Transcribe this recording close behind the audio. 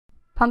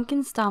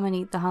Pumpkins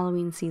dominate the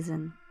Halloween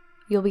season.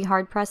 You'll be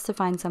hard-pressed to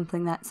find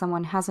something that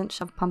someone hasn't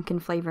shoved pumpkin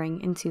flavoring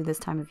into this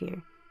time of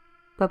year.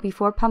 But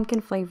before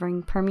pumpkin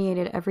flavoring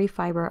permeated every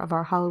fiber of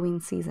our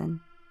Halloween season,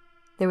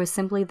 there was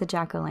simply the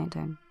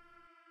jack-o'-lantern.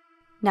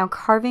 Now,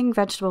 carving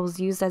vegetables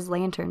used as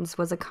lanterns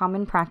was a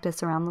common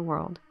practice around the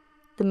world.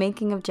 The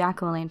making of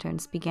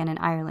jack-o'-lanterns began in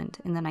Ireland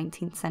in the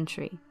 19th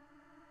century.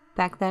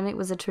 Back then, it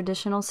was a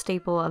traditional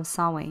staple of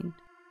Samhain.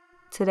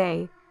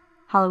 Today,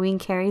 Halloween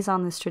carries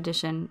on this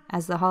tradition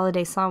as the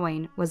holiday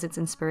Samhain was its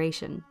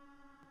inspiration.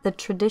 The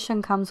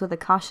tradition comes with a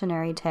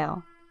cautionary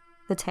tale,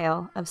 the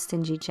tale of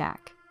Stingy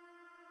Jack.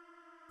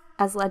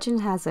 As legend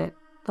has it,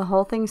 the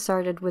whole thing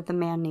started with a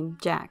man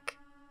named Jack.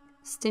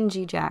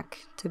 Stingy Jack,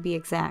 to be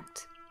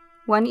exact.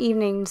 One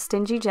evening,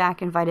 Stingy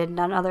Jack invited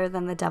none other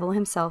than the devil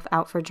himself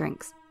out for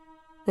drinks.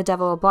 The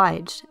devil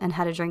obliged and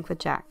had a drink with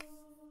Jack.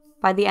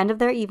 By the end of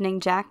their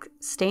evening, Jack,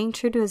 staying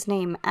true to his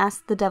name,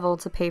 asked the devil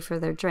to pay for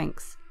their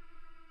drinks.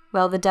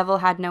 Well, the devil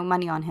had no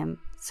money on him,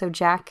 so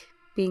Jack,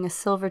 being a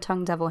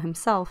silver-tongued devil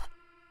himself,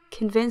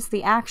 convinced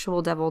the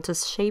actual devil to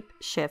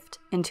shape-shift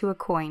into a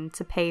coin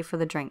to pay for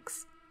the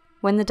drinks.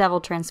 When the devil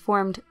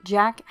transformed,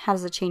 Jack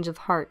has a change of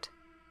heart.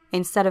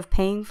 Instead of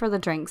paying for the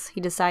drinks,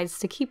 he decides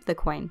to keep the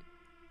coin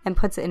and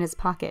puts it in his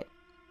pocket,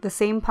 the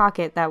same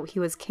pocket that he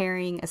was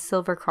carrying a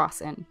silver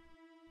cross in.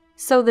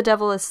 So the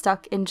devil is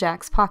stuck in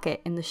Jack's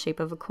pocket in the shape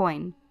of a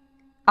coin.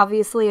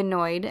 Obviously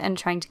annoyed and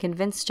trying to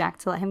convince Jack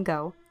to let him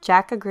go,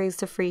 Jack agrees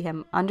to free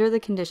him under the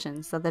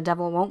conditions that the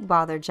devil won't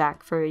bother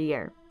Jack for a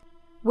year.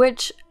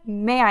 Which,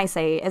 may I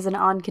say, is an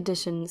odd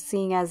condition,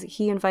 seeing as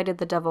he invited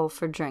the devil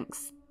for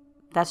drinks.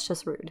 That's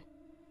just rude.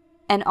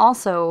 And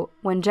also,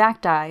 when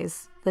Jack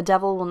dies, the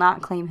devil will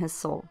not claim his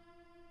soul.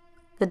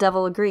 The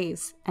devil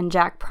agrees, and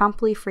Jack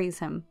promptly frees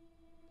him.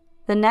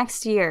 The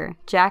next year,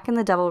 Jack and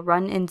the devil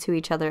run into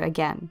each other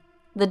again.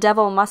 The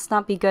devil must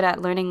not be good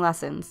at learning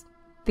lessons,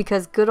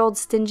 because good old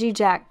Stingy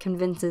Jack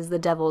convinces the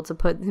devil to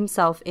put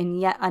himself in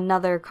yet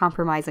another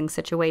compromising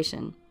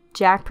situation.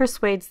 Jack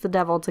persuades the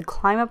devil to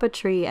climb up a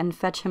tree and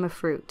fetch him a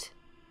fruit.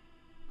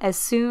 As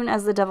soon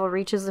as the devil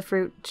reaches the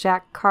fruit,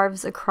 Jack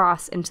carves a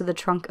cross into the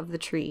trunk of the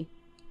tree.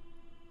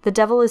 The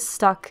devil is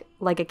stuck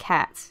like a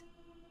cat.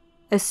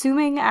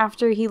 Assuming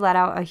after he let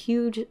out a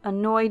huge,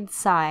 annoyed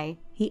sigh,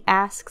 he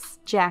asks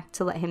Jack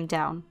to let him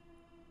down.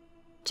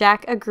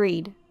 Jack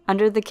agreed,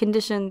 under the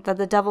condition that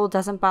the devil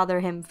doesn't bother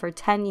him for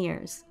 10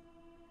 years.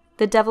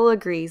 The devil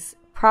agrees,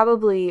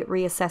 probably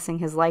reassessing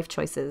his life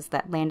choices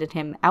that landed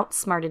him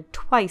outsmarted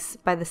twice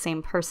by the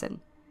same person.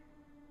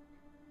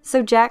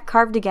 So Jack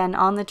carved again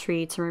on the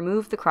tree to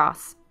remove the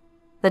cross.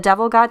 The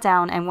devil got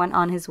down and went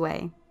on his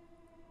way.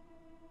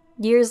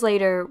 Years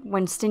later,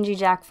 when Stingy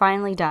Jack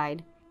finally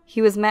died,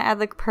 he was met at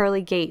the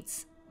pearly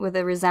gates with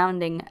a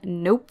resounding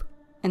nope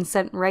and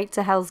sent right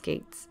to Hell's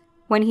Gates.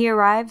 When he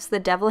arrives, the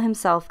devil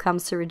himself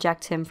comes to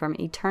reject him from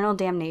eternal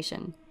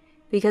damnation,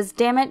 because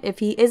damn it if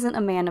he isn't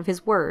a man of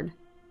his word.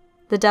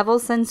 The devil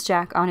sends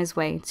Jack on his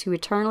way to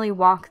eternally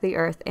walk the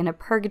earth in a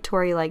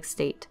purgatory-like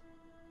state.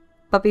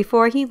 But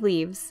before he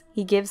leaves,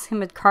 he gives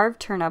him a carved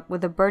turnip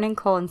with a burning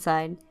coal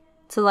inside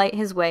to light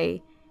his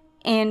way,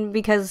 and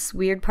because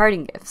weird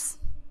parting gifts.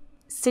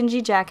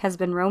 Stingy Jack has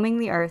been roaming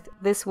the earth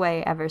this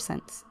way ever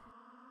since.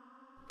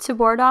 To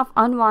ward off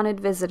unwanted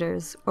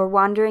visitors or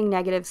wandering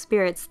negative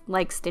spirits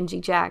like Stingy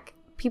Jack,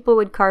 people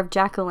would carve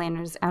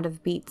jack-o'-lanterns out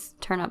of beets,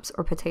 turnips,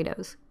 or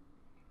potatoes.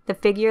 The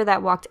figure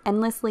that walked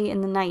endlessly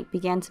in the night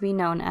began to be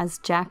known as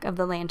Jack of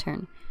the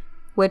Lantern,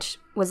 which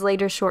was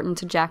later shortened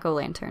to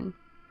jack-o'-lantern.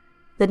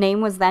 The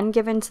name was then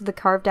given to the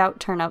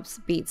carved-out turnips,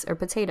 beets, or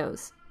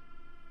potatoes.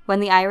 When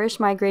the Irish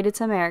migrated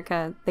to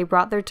America, they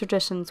brought their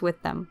traditions with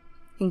them,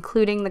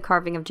 including the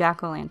carving of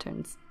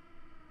jack-o'-lanterns.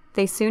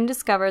 They soon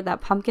discovered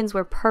that pumpkins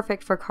were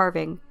perfect for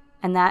carving,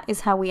 and that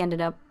is how we ended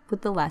up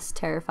with the less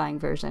terrifying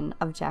version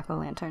of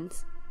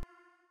jack-o'-lanterns.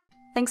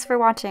 Thanks for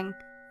watching.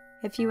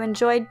 If you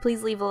enjoyed,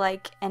 please leave a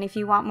like, and if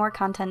you want more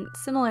content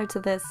similar to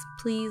this,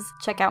 please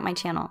check out my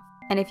channel.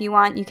 And if you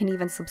want, you can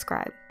even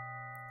subscribe.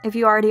 If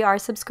you already are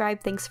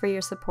subscribed, thanks for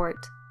your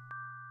support.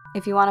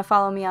 If you want to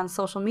follow me on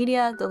social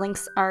media, the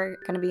links are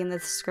going to be in the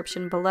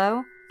description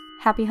below.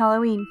 Happy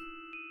Halloween!